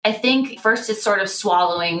I think first is sort of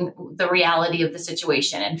swallowing the reality of the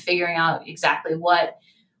situation and figuring out exactly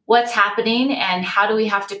what's happening and how do we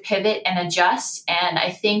have to pivot and adjust. And I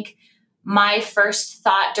think my first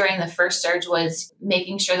thought during the first surge was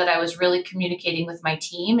making sure that I was really communicating with my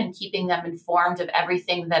team and keeping them informed of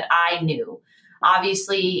everything that I knew.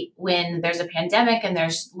 Obviously, when there's a pandemic and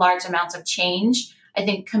there's large amounts of change, I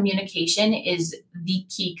think communication is the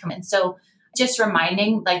key. And so just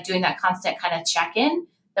reminding, like doing that constant kind of check-in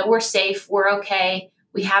that we're safe, we're okay,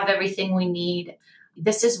 we have everything we need.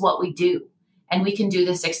 This is what we do, and we can do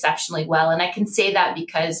this exceptionally well. And I can say that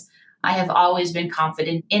because I have always been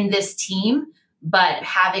confident in this team, but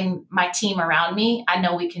having my team around me, I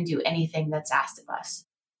know we can do anything that's asked of us.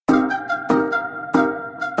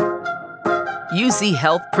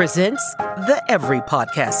 UCHealth presents the Every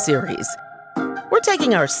Podcast series. We're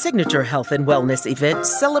taking our signature health and wellness event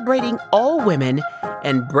celebrating all women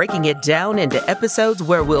and breaking it down into episodes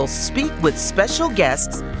where we'll speak with special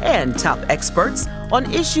guests and top experts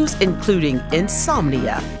on issues including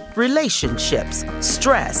insomnia, relationships,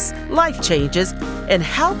 stress, life changes, and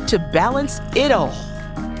how to balance it all.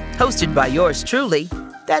 Hosted by yours truly,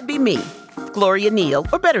 that'd be me, Gloria Neal,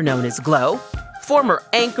 or better known as Glo, former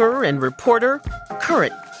anchor and reporter,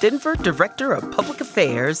 current Denver Director of Public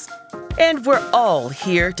Affairs, and we're all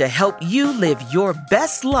here to help you live your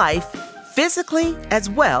best life physically as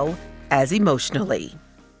well as emotionally.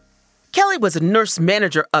 Kelly was a nurse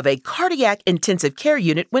manager of a cardiac intensive care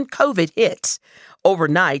unit when COVID hit.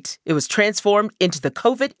 Overnight, it was transformed into the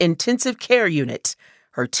COVID intensive care unit.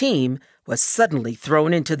 Her team was suddenly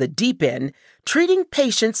thrown into the deep end, treating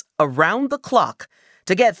patients around the clock.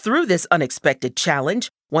 To get through this unexpected challenge,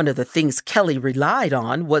 one of the things Kelly relied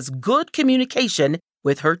on was good communication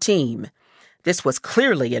with her team. This was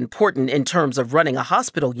clearly important in terms of running a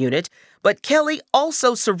hospital unit, but Kelly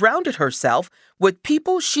also surrounded herself with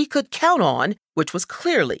people she could count on, which was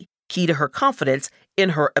clearly key to her confidence in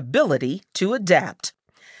her ability to adapt.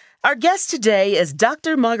 Our guest today is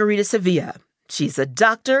Dr. Margarita Sevilla. She's a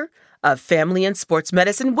doctor of family and sports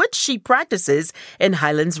medicine, which she practices in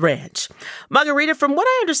Highlands Ranch. Margarita, from what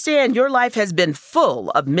I understand, your life has been full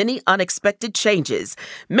of many unexpected changes.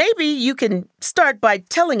 Maybe you can start by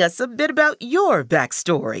telling us a bit about your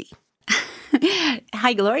backstory.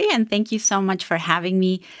 Hi, Gloria, and thank you so much for having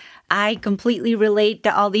me. I completely relate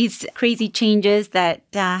to all these crazy changes that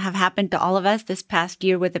have happened to all of us this past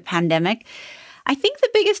year with the pandemic. I think the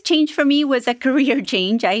biggest change for me was a career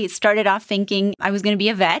change. I started off thinking I was going to be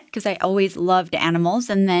a vet because I always loved animals.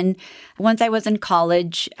 And then once I was in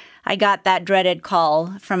college, I got that dreaded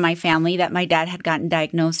call from my family that my dad had gotten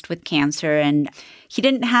diagnosed with cancer and he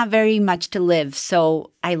didn't have very much to live. So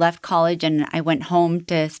I left college and I went home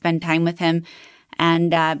to spend time with him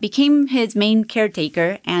and became his main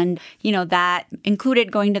caretaker. And, that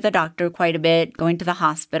included going to the doctor quite a bit, going to the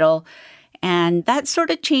hospital. And that sort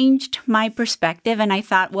of changed my perspective. And I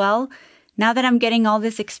thought, well, now that I'm getting all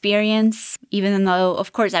this experience, even though,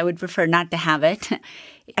 of course, I would prefer not to have it,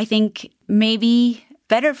 I think maybe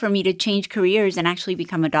better for me to change careers and actually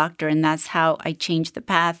become a doctor. And that's how I changed the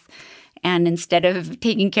path. And instead of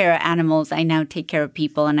taking care of animals, I now take care of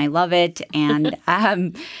people. And I love it. And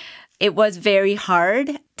it was very hard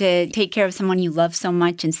to take care of someone you love so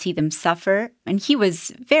much and see them suffer. And he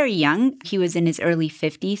was very young. He was in his early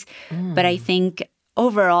 50s. But I think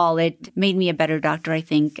overall, it made me a better doctor, I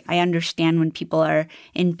think. I understand when people are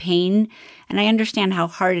in pain, and I understand how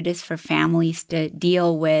hard it is for families to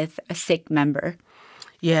deal with a sick member.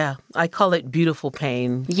 Yeah, I call it beautiful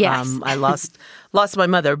pain. Yes. I lost my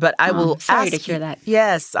mother, but I will sorry ask to hear that.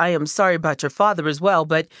 Yes, I am sorry about your father as well,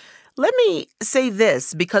 but let me say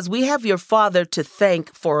this, because we have your father to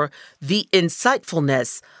thank for the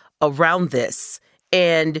insightfulness around this.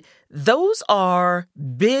 And those are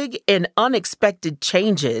big and unexpected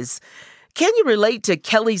changes. Can you relate to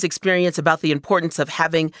Kelly's experience about the importance of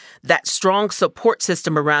having that strong support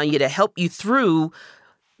system around you to help you through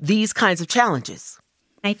these kinds of challenges?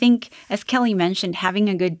 I think, as Kelly mentioned, having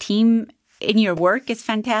a good team in your work is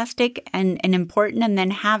fantastic and important. And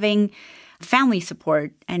then having family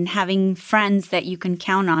support and having friends that you can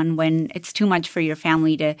count on when it's too much for your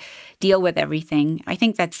family to deal with everything. I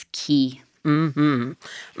think that's key. Mm-hmm.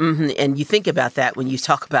 Mm-hmm. And you think about that when you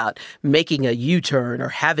talk about making a U-turn or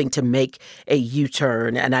having to make a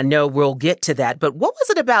U-turn. And I know we'll get to that. But what was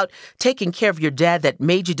it about taking care of your dad that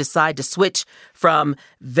made you decide to switch from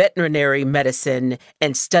veterinary medicine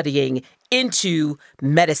and studying into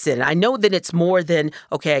medicine? I know that it's more than,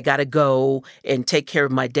 okay, I got to go and take care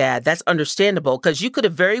of my dad. That's understandable because you could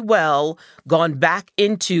have very well gone back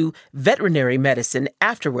into veterinary medicine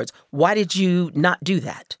afterwards. Why did you not do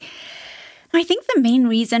that? I think the main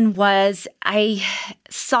reason was I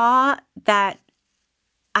saw that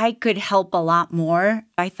I could help a lot more.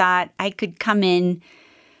 I thought I could come in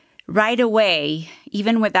right away,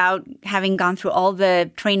 even without having gone through all the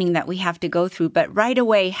training that we have to go through, but right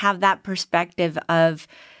away have that perspective of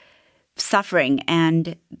suffering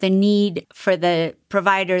and the need for the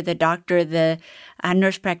provider, the doctor, the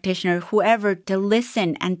nurse practitioner, whoever, to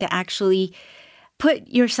listen and to actually put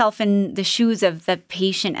yourself in the shoes of the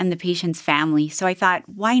patient and the patient's family. So I thought,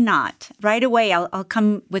 why not? Right away, I'll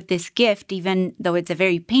come with this gift, even though it's a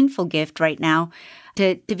very painful gift right now,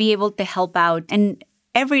 to be able to help out. And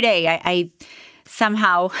every day I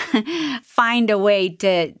somehow find a way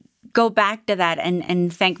to go back to that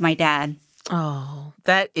and thank my dad. Oh,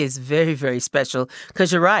 that is very, very special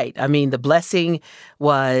because you're right. I mean, the blessing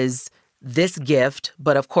was this gift,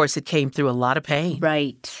 but of course it came through a lot of pain.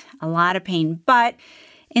 Right. A lot of pain. But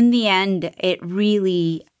in the end, it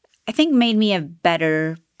really, I think, made me a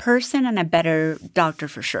better person and a better doctor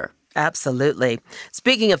for sure. Absolutely.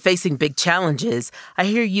 Speaking of facing big challenges, I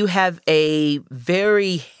hear you have a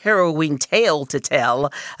very harrowing tale to tell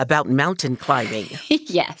about mountain climbing.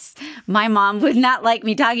 Yes. My mom would not like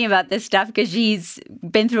me talking about this stuff because she's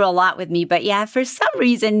been through a lot with me. But yeah, for some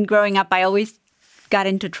reason, growing up, I always got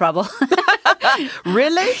into trouble.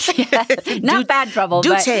 Really? Yeah, not bad trouble.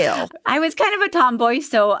 Do but tell. I was kind of a tomboy,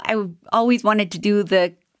 so I always wanted to do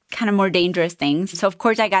the kind of more dangerous things. So, of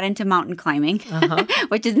course, I got into mountain climbing,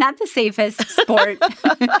 which is not the safest sport.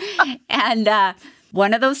 And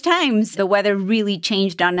one of those times, the weather really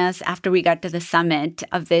changed on us after we got to the summit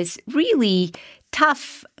of this really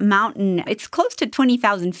tough mountain. It's close to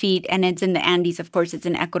 20,000 feet, and it's in the Andes. Of course, it's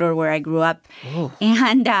in Ecuador where I grew up. Ooh.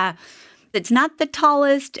 And it's not the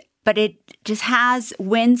tallest, but it just has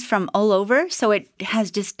winds from all over. So it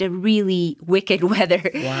has just a really wicked weather.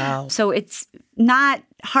 Wow. So it's not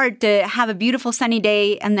hard to have a beautiful sunny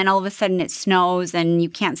day and then all of a sudden it snows and you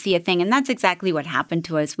can't see a thing. And that's exactly what happened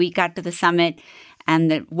to us. We got to the summit and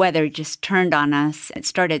the weather just turned on us. It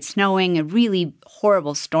started snowing, a really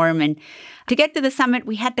horrible storm. And to get to the summit,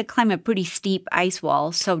 we had to climb a pretty steep ice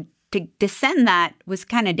wall. So to descend that was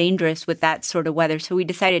kind of dangerous with that sort of weather. So we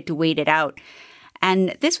decided to wait it out.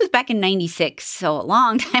 And this was back in 96, so a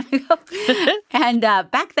long time ago. And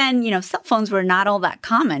back then, cell phones were not all that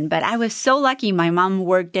common. But I was so lucky. My mom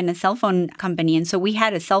worked in a cell phone company. And so we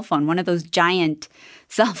had a cell phone, one of those giant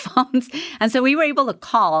cell phones. And so we were able to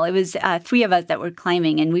call. It was 3 of us that were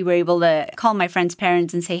climbing. And we were able to call my friend's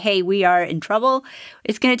parents and say, hey, we are in trouble.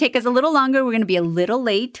 It's going to take us a little longer. We're going to be a little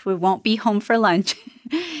late. We won't be home for lunch.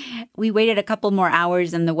 We waited a couple more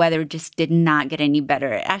hours and the weather just did not get any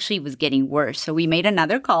better. It actually was getting worse. So we made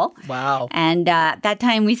another call. Wow. And that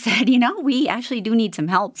time we said, we actually do need some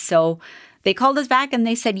help. So they called us back and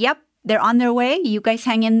they said, yep, they're on their way. You guys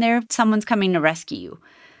hang in there. Someone's coming to rescue you.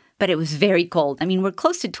 But it was very cold. I mean, we're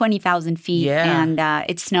close to 20,000 feet and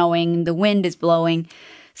it's snowing. The wind is blowing.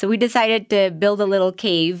 So we decided to build a little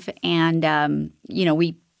cave and,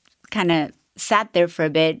 we kind of sat there for a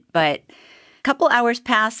bit, but a couple hours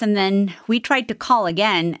passed and then we tried to call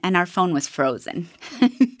again and our phone was frozen.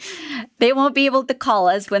 They won't be able to call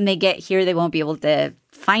us when they get here. They won't be able to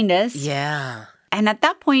find us. Yeah. And at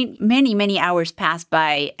that point, many, many hours passed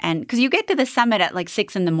by. And because you get to the summit at like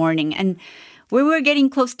 6 in the morning and we were getting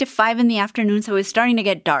close to 5 in the afternoon, so it was starting to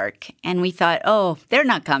get dark. And we thought, oh, they're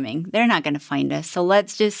not coming. They're not going to find us. So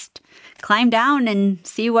let's just climb down and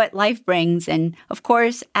see what life brings. And of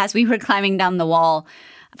course, as we were climbing down the wall,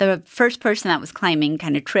 the first person that was climbing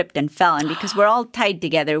kind of tripped and fell. And because we're all tied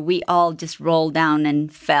together, we all just rolled down and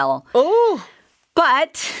fell. Oh!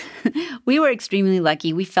 But we were extremely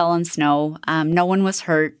lucky. We fell on snow. No one was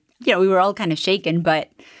hurt. We were all kind of shaken, but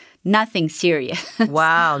nothing serious.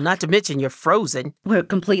 Wow. Not to mention you're frozen. We're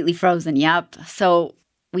completely frozen. Yep. So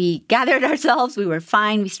we gathered ourselves. We were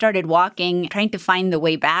fine. We started walking, trying to find the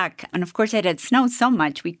way back. And of course, it had snowed so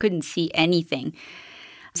much, we couldn't see anything.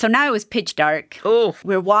 So now it was pitch dark. Oh.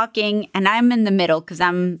 We're walking, and I'm in the middle because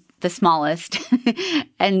I'm the smallest.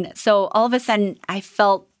 And so all of a sudden, I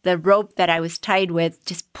felt the rope that I was tied with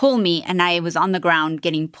just pull me, and I was on the ground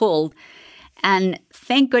getting pulled. And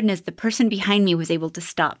thank goodness the person behind me was able to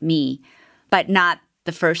stop me, but not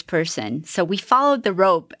the first person. So we followed the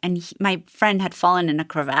rope, and my friend had fallen in a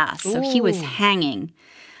crevasse. So he was hanging.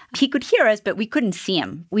 He could hear us, but we couldn't see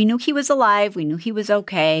him. We knew he was alive. We knew he was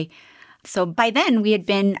okay. So by then, we had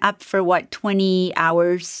been up for, 20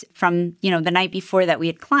 hours from, the night before that we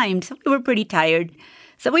had climbed. So we were pretty tired.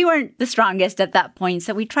 So we weren't the strongest at that point.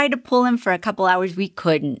 So we tried to pull him for a couple hours. We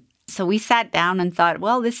couldn't. So we sat down and thought,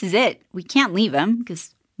 well, this is it. We can't leave him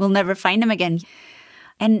because we'll never find him again.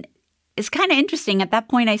 And it's kind of interesting. At that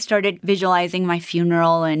point, I started visualizing my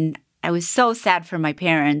funeral, and I was so sad for my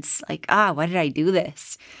parents. Like, why did I do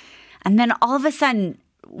this? And then all of a sudden,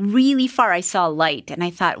 really far, I saw a light, and I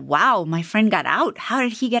thought, wow, my friend got out. How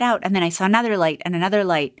did he get out? And then I saw another light and another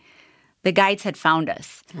light. The guides had found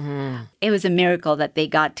us. Mm. It was a miracle that they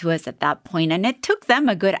got to us at that point. And it took them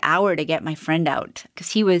a good hour to get my friend out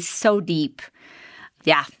because he was so deep.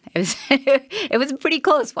 Yeah, it was a pretty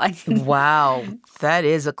close one. Wow, that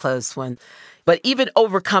is a close one. But even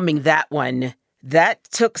overcoming that one, that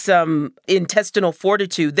took some intestinal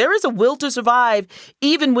fortitude. There is a will to survive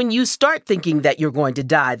even when you start thinking that you're going to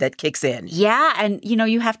die that kicks in. Yeah, and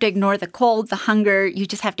you have to ignore the cold, the hunger. You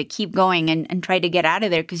just have to keep going and try to get out of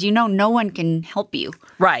there because no one can help you.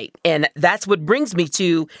 Right, and that's what brings me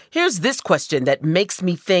to, here's this question that makes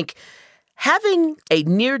me think, having a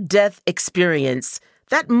near-death experience,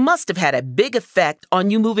 that must have had a big effect on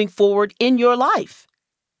you moving forward in your life.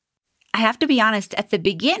 I have to be honest, at the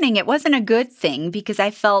beginning, it wasn't a good thing because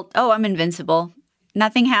I felt, I'm invincible.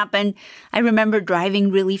 Nothing happened. I remember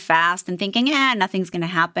driving really fast and thinking, nothing's going to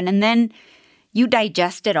happen. And then you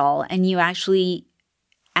digest it all and you actually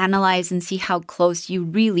analyze and see how close you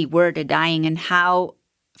really were to dying and how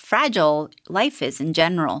fragile life is in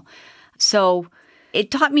general. So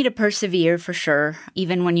it taught me to persevere for sure,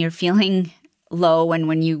 even when you're feeling low and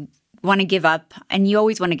when you want to give up. And you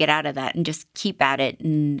always want to get out of that and just keep at it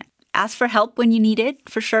and ask for help when you need it,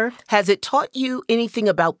 for sure. Has it taught you anything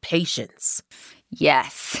about patience?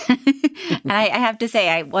 Yes. And I have to say,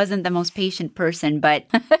 I wasn't the most patient person, but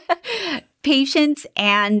patience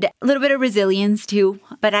and a little bit of resilience too.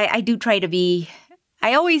 But I do try to be,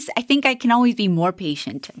 I think I can always be more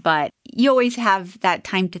patient, but you always have that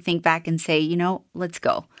time to think back and say, let's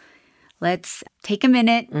go. Let's take a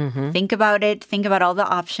minute, think about it, think about all the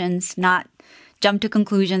options, not jump to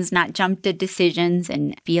conclusions, not jump to decisions,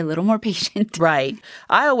 and be a little more patient. Right.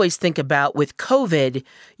 I always think about with COVID,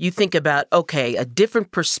 you think about, okay, a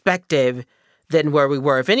different perspective than where we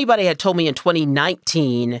were. If anybody had told me in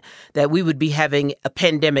 2019 that we would be having a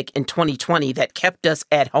pandemic in 2020 that kept us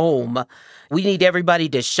at home, we need everybody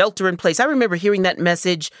to shelter in place. I remember hearing that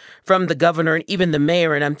message from the governor and even the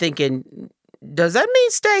mayor, and I'm thinking, does that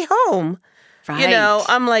mean stay home? Right.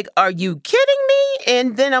 I'm like, are you kidding me?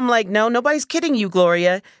 And then I'm like, no, nobody's kidding you,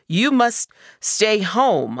 Gloria. You must stay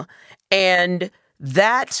home. And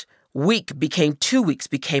that week became 2 weeks,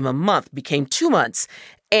 became a month, became 2 months,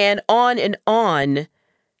 and on and on.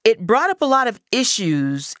 It brought up a lot of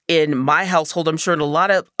issues in my household, I'm sure in a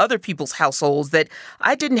lot of other people's households that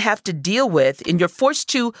I didn't have to deal with, and you're forced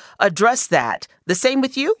to address that. The same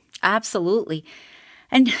with you? Absolutely.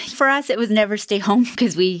 And for us, it was never stay home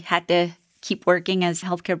because we had to keep working as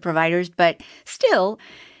healthcare providers, but still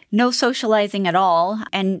no socializing at all.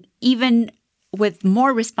 And even with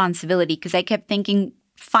more responsibility, because I kept thinking,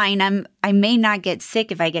 fine, I may not get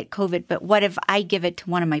sick if I get COVID, but what if I give it to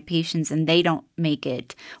one of my patients and they don't make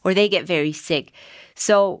it or they get very sick?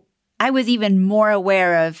 So I was even more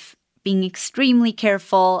aware of being extremely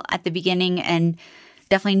careful at the beginning and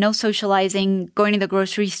definitely no socializing, going to the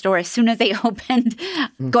grocery store as soon as they opened,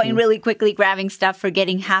 going really quickly, grabbing stuff,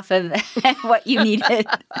 forgetting half of what you needed.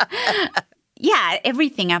 Yeah,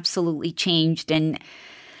 everything absolutely changed. And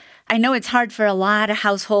I know it's hard for a lot of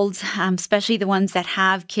households, especially the ones that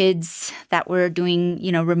have kids that were doing,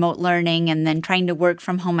 remote learning and then trying to work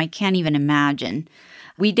from home. I can't even imagine.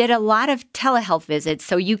 We did a lot of telehealth visits,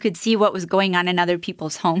 so you could see what was going on in other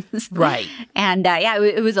people's homes. Right. And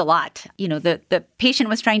it was a lot. The patient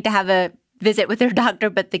was trying to have a visit with their doctor,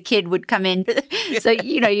 but the kid would come in. So,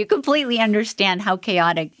 you completely understand how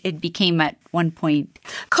chaotic it became at one point.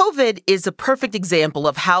 COVID is a perfect example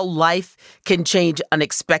of how life can change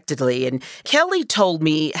unexpectedly. And Kelly told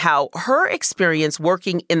me how her experience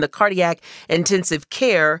working in the cardiac intensive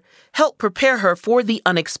care helped prepare her for the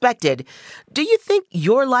unexpected. Do you think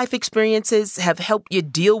your life experiences have helped you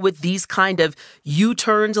deal with these kind of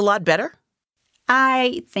U-turns a lot better?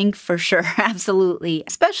 I think for sure, absolutely.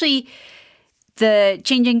 Especially the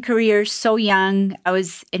changing careers so young. I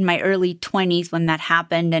was in my early 20s when that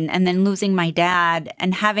happened, and then losing my dad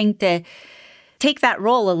and having to take that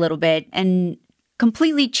role a little bit and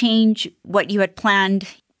completely change what you had planned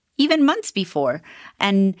even months before.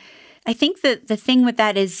 And I think that the thing with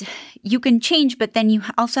that is you can change, but then you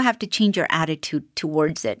also have to change your attitude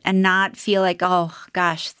towards it and not feel like, oh,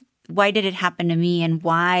 gosh, why did it happen to me? And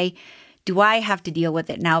why do I have to deal with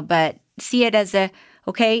it now? But see it as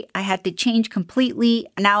okay, I had to change completely.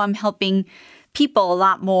 Now I'm helping people a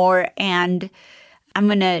lot more, and I'm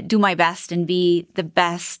going to do my best and be the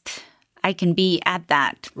best I can be at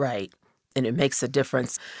that. Right. And it makes a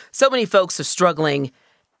difference. So many folks are struggling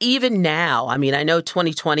even now, I mean, I know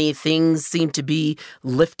 2020, things seem to be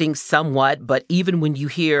lifting somewhat, but even when you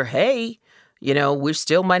hear, hey, we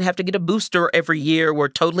still might have to get a booster every year. We're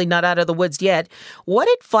totally not out of the woods yet. What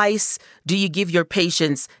advice do you give your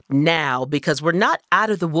patients now? Because we're not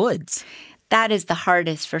out of the woods. That is the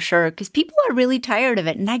hardest for sure, because people are really tired of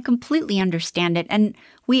it, and I completely understand it. And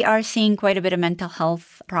we are seeing quite a bit of mental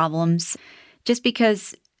health problems just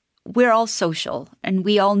because we're all social and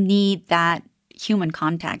we all need that human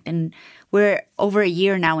contact. And we're over a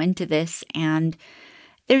year now into this, and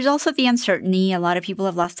there's also the uncertainty. A lot of people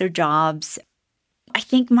have lost their jobs. I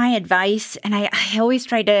think my advice, and I always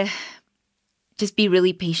try to just be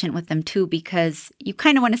really patient with them too, because you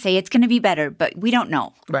kind of want to say it's going to be better, but we don't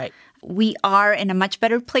know. Right. We are in a much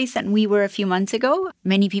better place than we were a few months ago.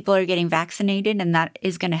 Many people are getting vaccinated, and that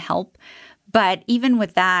is going to help. But even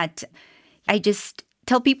with that, I just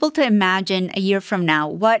tell people to imagine a year from now,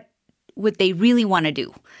 what would they really want to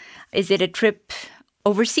do? Is it a trip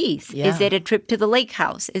overseas? Yeah. Is it a trip to the lake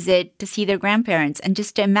house? Is it to see their grandparents? And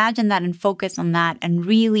just to imagine that and focus on that and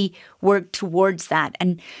really work towards that.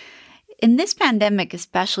 And in this pandemic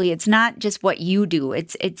especially, it's not just what you do.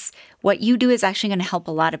 It's what you do is actually going to help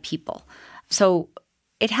a lot of people. So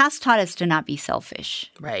it has taught us to not be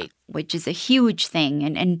selfish. Right. Which is a huge thing.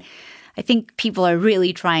 And I think people are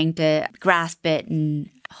really trying to grasp it, and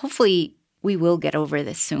hopefully we will get over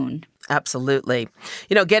this soon. Absolutely.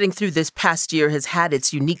 Getting through this past year has had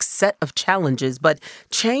its unique set of challenges, but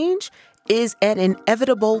change is an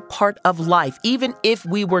inevitable part of life, even if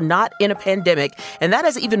we were not in a pandemic. And that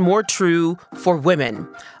is even more true for women.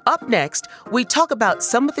 Up next, we talk about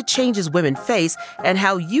some of the changes women face and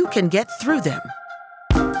how you can get through them.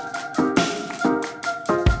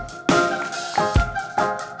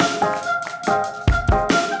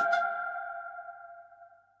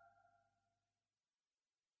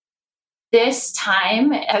 This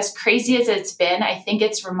time, as crazy as it's been, I think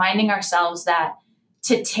it's reminding ourselves that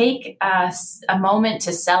to take a moment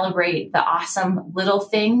to celebrate the awesome little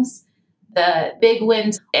things, the big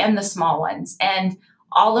wins and the small ones, and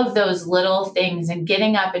all of those little things, and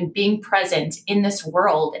getting up and being present in this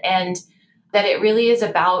world, and that it really is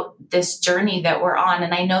about this journey that we're on.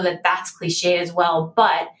 And I know that that's cliche as well,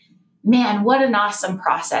 but man, what an awesome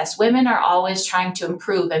process. Women are always trying to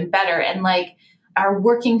improve and better, and are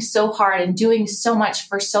working so hard and doing so much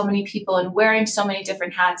for so many people and wearing so many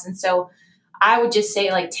different hats. And so I would just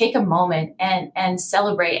say, take a moment and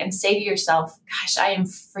celebrate and say to yourself, gosh, I am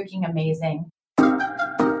freaking amazing.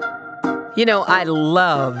 I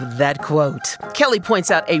love that quote. Kelly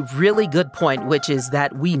points out a really good point, which is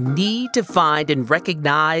that we need to find and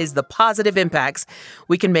recognize the positive impacts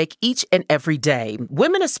we can make each and every day.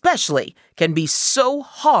 Women especially can be so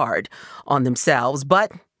hard on themselves,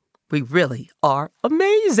 but we really are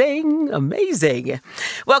amazing.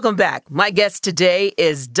 Welcome back. My guest today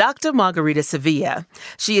is Dr. Margarita Sevilla.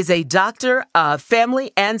 She is a doctor of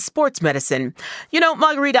family and sports medicine.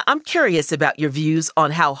 Margarita, I'm curious about your views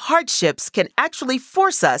on how hardships can actually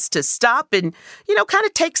force us to stop and, kind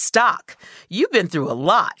of take stock. You've been through a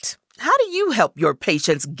lot. How do you help your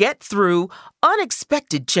patients get through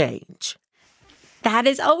unexpected change? That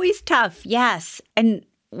is always tough, yes. And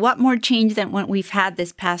what more change than what we've had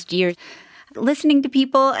this past year? Listening to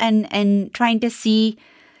people and trying to see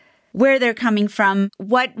where they're coming from,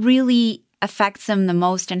 what really affects them the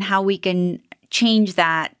most, and how we can change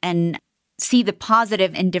that and see the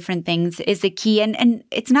positive in different things is the key. And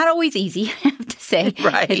it's not always easy, I have to say.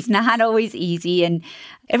 Right. It's not always easy. And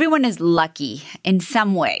everyone is lucky in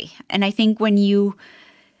some way. And I think when you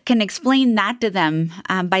can explain that to them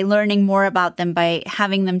by learning more about them, by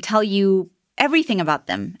having them tell you everything about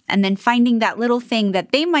them, and then finding that little thing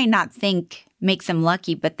that they might not think makes them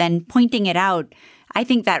lucky, but then pointing it out, I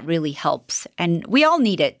think that really helps. And we all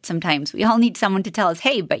need it sometimes. We all need someone to tell us,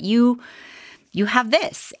 hey, but you have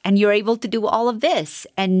this, and you're able to do all of this.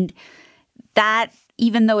 And that,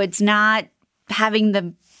 even though it's not having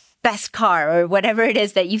the best car or whatever it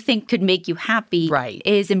is that you think could make you happy, right,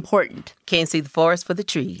 is important. Can't see the forest for the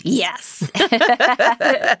trees. Yes.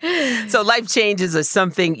 So life changes are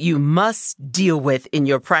something you must deal with in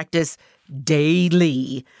your practice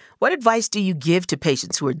daily. What advice do you give to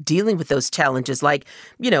patients who are dealing with those challenges, like,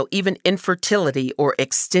 even infertility or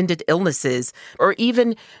extended illnesses or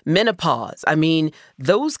even menopause? I mean,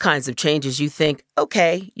 those kinds of changes you think,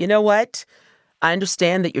 okay, you know what? I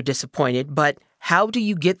understand that you're disappointed, but how do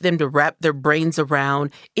you get them to wrap their brains around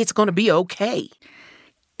it's going to be okay?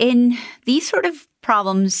 In these sort of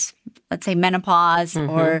problems, let's say menopause,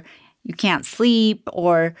 or you can't sleep,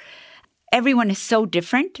 or everyone is so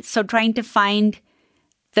different. So trying to find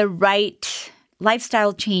the right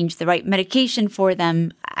lifestyle change, the right medication for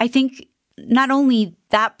them, I think not only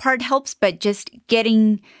that part helps, but just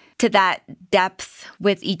getting to that depth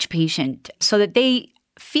with each patient so that they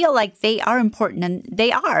feel like they are important, and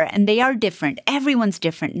they are different. Everyone's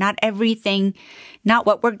different. Not everything, not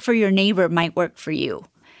what worked for your neighbor might work for you.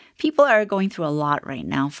 People are going through a lot right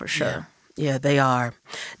now, for sure. Yeah, they are.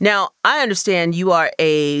 Now, I understand you are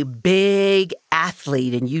a big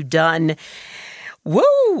athlete and you've done,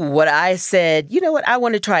 what I said, you know what, I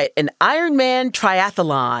want to try it, an Ironman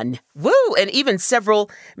triathlon. And even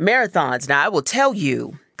several marathons. Now, I will tell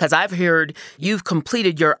you, because I've heard you've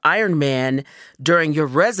completed your Ironman during your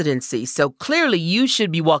residency. So clearly you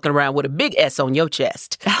should be walking around with a big S on your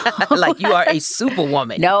chest, like you are a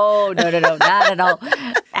superwoman. No, not at all.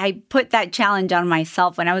 I put that challenge on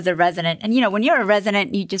myself when I was a resident. And, when you're a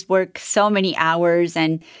resident, you just work so many hours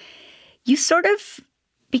and you sort of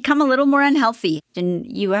become a little more unhealthy.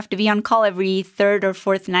 And you have to be on call every third or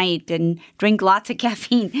fourth night and drink lots of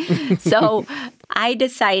caffeine. So I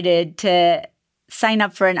decided to sign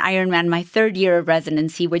up for an Ironman my third year of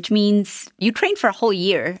residency, which means you train for a whole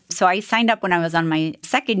year. So I signed up when I was on my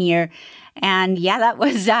second year. And that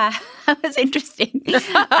was interesting.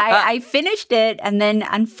 I finished it, and then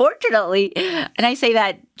unfortunately, and I say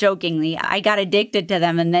that jokingly, I got addicted to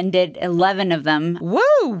them and then did 11 of them.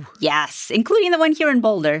 Woo! Yes, including the one here in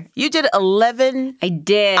Boulder. You did 11? I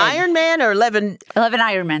did. Ironman or 11? 11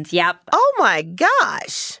 Ironmans, yep. Oh my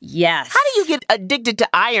gosh. Yes. How do you get addicted to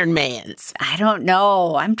Ironmans? I don't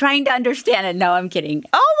know. I'm trying to understand it. No, I'm kidding.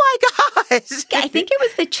 Oh my gosh. I think it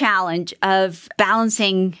was the challenge of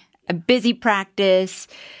balancing a busy practice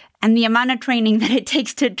and the amount of training that it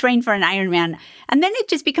takes to train for an Ironman. And then it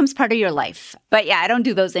just becomes part of your life. But I don't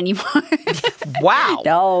do those anymore. Wow.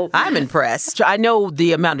 No. I'm impressed. I know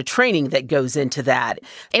the amount of training that goes into that.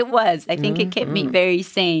 It was. I think it kept me very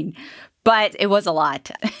sane. But it was a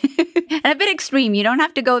lot. And a bit extreme. You don't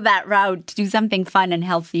have to go that route to do something fun and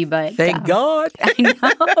healthy, but... Thank God. I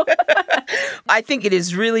know. I think it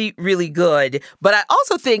is really, really good. But I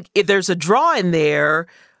also think if there's a draw in there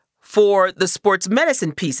for the sports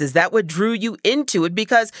medicine pieces, that what drew you into it.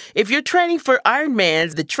 Because if you're training for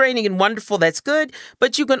Ironmans, the training and wonderful, that's good,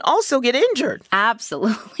 but you can also get injured.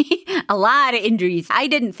 Absolutely. A lot of injuries. I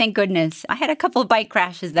didn't, thank goodness. I had a couple of bike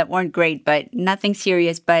crashes that weren't great, but nothing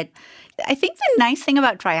serious. But I think the nice thing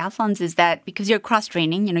about triathlons is that because you're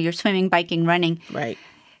cross-training, you're swimming, biking, running. Right.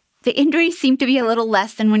 The injuries seem to be a little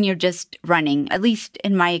less than when you're just running, at least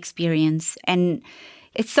in my experience. And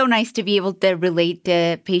it's so nice to be able to relate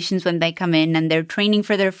to patients when they come in and they're training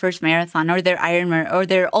for their first marathon or their Ironman or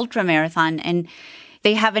their ultra marathon and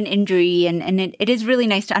they have an injury. And it is really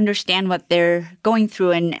nice to understand what they're going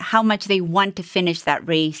through and how much they want to finish that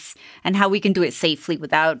race and how we can do it safely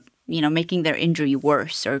without, making their injury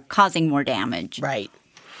worse or causing more damage. Right.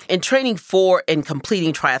 In training for and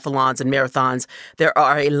completing triathlons and marathons, there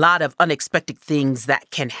are a lot of unexpected things that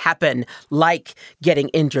can happen, like getting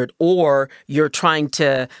injured, or you're trying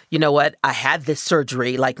to, I had this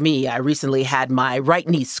surgery, like me. I recently had my right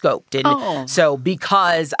knee scoped. And so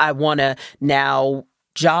because I want to now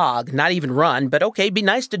jog, not even run, but okay, be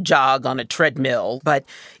nice to jog on a treadmill. But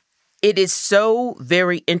it is so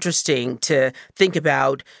very interesting to think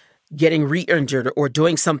about getting re-injured or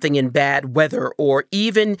doing something in bad weather, or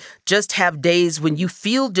even just have days when you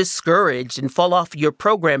feel discouraged and fall off your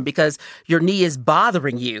program because your knee is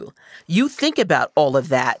bothering you. You think about all of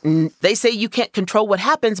that. And they say you can't control what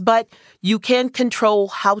happens, but you can control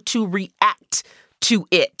how to react to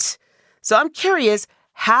it. So I'm curious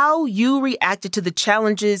how you reacted to the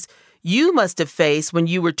challenges you must have faced when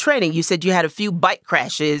you were training. You said you had a few bike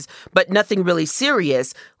crashes, but nothing really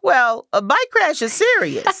serious. Well, a bike crash is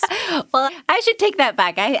serious. Well, I should take that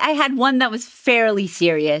back. I had one that was fairly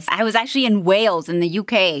serious. I was actually in Wales in the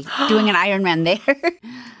UK doing an Ironman there.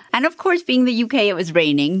 And of course, being the UK, it was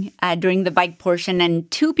raining during the bike portion, and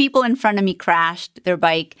two people in front of me crashed their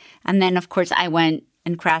bike. And then, of course, I went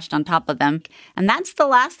and crashed on top of them. And that's the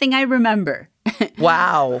last thing I remember.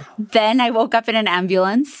 Wow. Then I woke up in an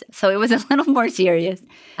ambulance, so it was a little more serious.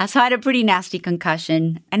 So I had a pretty nasty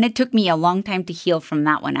concussion, and it took me a long time to heal from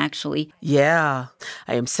that one, actually. Yeah.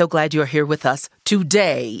 I am so glad you're here with us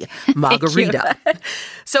today, Margarita.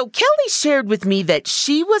 So Kelly shared with me that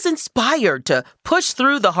she was inspired to push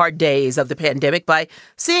through the hard days of the pandemic by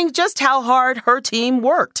seeing just how hard her team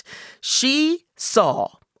worked. She saw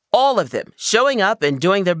all of them showing up and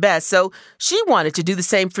doing their best, so she wanted to do the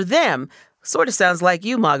same for them. Sort of sounds like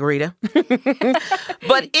you, Margarita.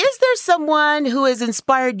 But is there someone who has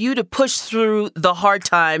inspired you to push through the hard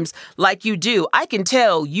times like you do? I can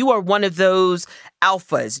tell you are one of those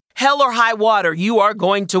alphas. Hell or high water, you are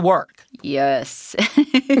going to work. Yes.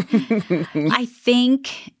 I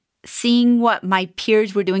think seeing what my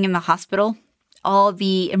peers were doing in the hospital, all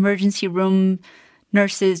the emergency room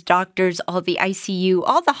nurses, doctors, all the ICU,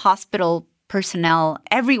 all the hospital personnel,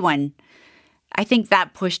 everyone, I think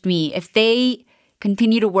that pushed me. If they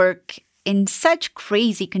continue to work in such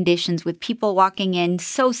crazy conditions with people walking in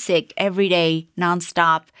so sick every day,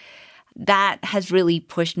 nonstop, that has really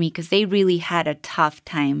pushed me because they really had a tough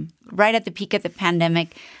time. Right at the peak of the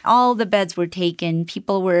pandemic, all the beds were taken.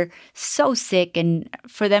 People were so sick, and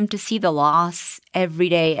for them to see the loss every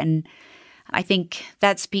day, and I think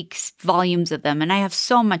that speaks volumes of them. And I have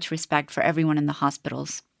so much respect for everyone in the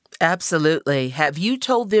hospitals. Absolutely. Have you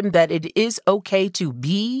told them that it is okay to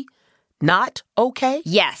be not okay?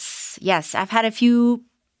 Yes. I've had a few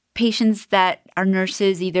patients that are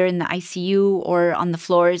nurses either in the ICU or on the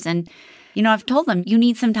floors. And, I've told them, you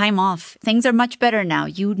need some time off. Things are much better now.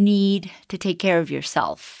 You need to take care of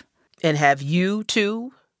yourself. And have you,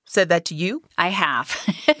 too, said that to you? I have.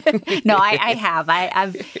 No, I have.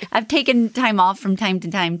 I've taken time off from time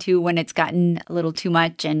to time, too, when it's gotten a little too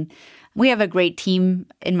much. And we have a great team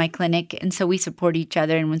in my clinic, and so we support each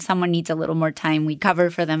other. And when someone needs a little more time, we cover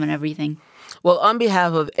for them and everything. Well, on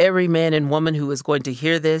behalf of every man and woman who is going to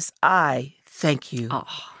hear this, I thank you.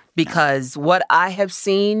 Because what I have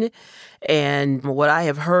seen and what I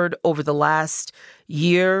have heard over the last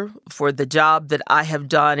year for the job that I have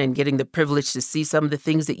done and getting the privilege to see some of the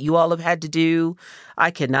things that you all have had to do,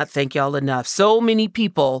 I cannot thank y'all enough. So many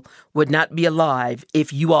people would not be alive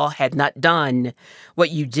if you all had not done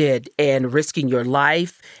what you did and risking your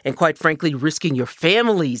life and, quite frankly, risking your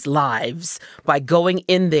family's lives by going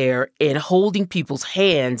in there and holding people's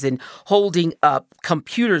hands and holding up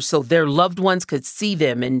computers so their loved ones could see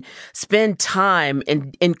them and spend time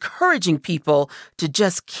and encouraging people to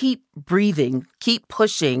just keep breathing, keep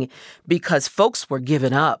pushing, because folks were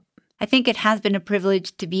giving up. I think it has been a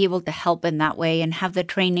privilege to be able to help in that way and have the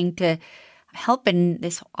training to help in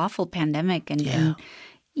this awful pandemic. And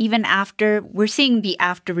even after, we're seeing the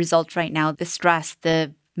after results right now, the stress,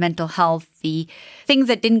 the mental health, the things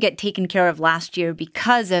that didn't get taken care of last year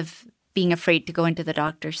because of being afraid to go into the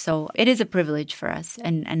doctor. So it is a privilege for us.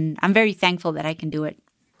 And I'm very thankful that I can do it.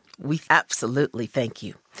 We absolutely thank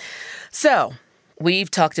you. So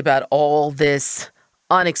we've talked about all this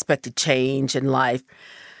unexpected change in life.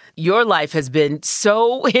 Your life has been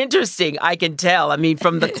so interesting, I can tell. I mean,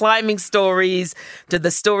 from the climbing stories to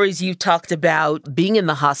the stories you talked about being in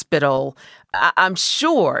the hospital, I'm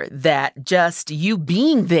sure that just you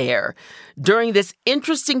being there during this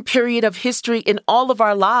interesting period of history in all of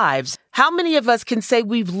our lives, how many of us can say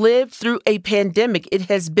we've lived through a pandemic? It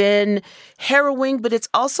has been harrowing, but it's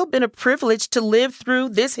also been a privilege to live through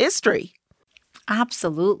this history.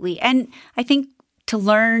 Absolutely. And I think to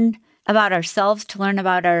learn about ourselves, to learn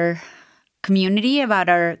about our community, about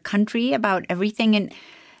our country, about everything, and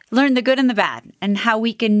learn the good and the bad and how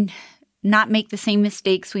we can not make the same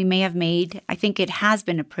mistakes we may have made. I think it has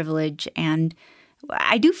been a privilege. And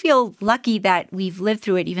I do feel lucky that we've lived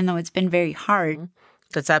through it, even though it's been very hard.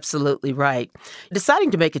 That's absolutely right. Deciding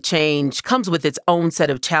to make a change comes with its own set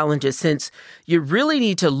of challenges, since you really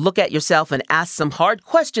need to look at yourself and ask some hard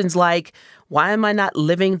questions like, why am I not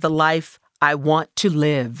living the life I want to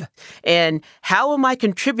live? And how am I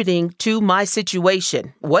contributing to my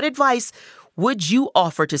situation? What advice would you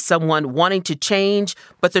offer to someone wanting to change,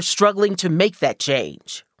 but they're struggling to make that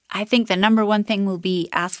change? I think the number one thing will be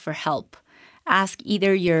ask for help. Ask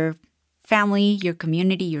either your family, your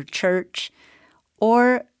community, your church,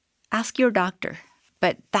 or ask your doctor.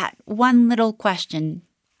 But that one little question,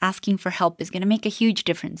 asking for help, is going to make a huge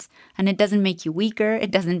difference. And it doesn't make you weaker. It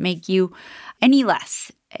doesn't make you any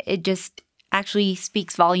less. It just actually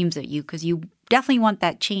speaks volumes of you because you definitely want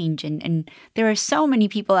that change. And there are so many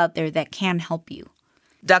people out there that can help you.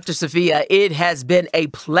 Dr. Sevilla, it has been a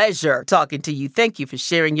pleasure talking to you. Thank you for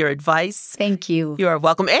sharing your advice. Thank you. You are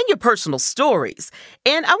welcome, and your personal stories.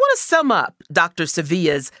 And I want to sum up Dr.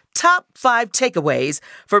 Sevilla's top 5 takeaways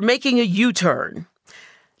for making a U-turn.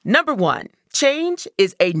 Number 1, change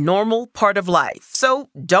is a normal part of life, so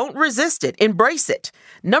don't resist it. Embrace it.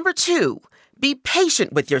 Number 2, be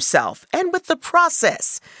patient with yourself and with the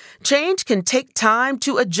process. Change can take time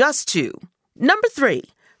to adjust to. Number 3,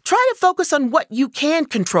 try to focus on what you can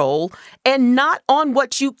control and not on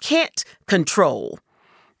what you can't control.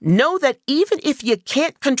 Know that even if you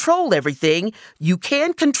can't control everything, you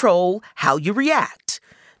can control how you react.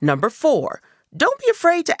 Number 4, Don't be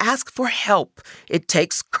afraid to ask for help. It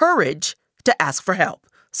takes courage to ask for help.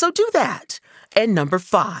 So do that. And number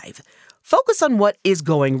 5, focus on what is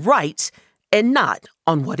going right and not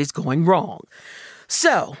on what is going wrong.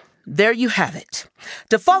 So, there you have it.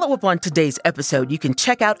 To follow up on today's episode, you can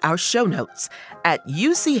check out our show notes at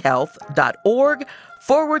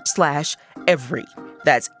UCHealth.org/evrē.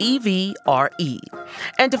 That's EVRE.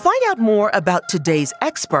 And to find out more about today's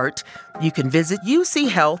expert, you can visit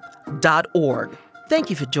UCHealth.org. Thank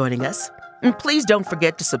you for joining us. And please don't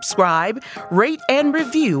forget to subscribe, rate, and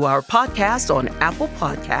review our podcast on Apple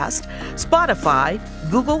Podcast, Spotify,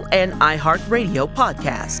 Google, and iHeartRadio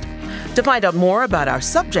Podcast. To find out more about our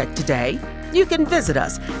subject today, you can visit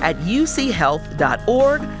us at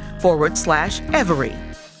UCHealth.org/evrē.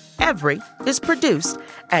 Evrē is produced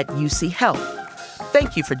at UC Health.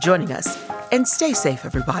 Thank you for joining us, and stay safe,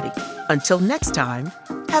 everybody. Until next time,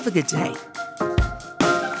 have a good day.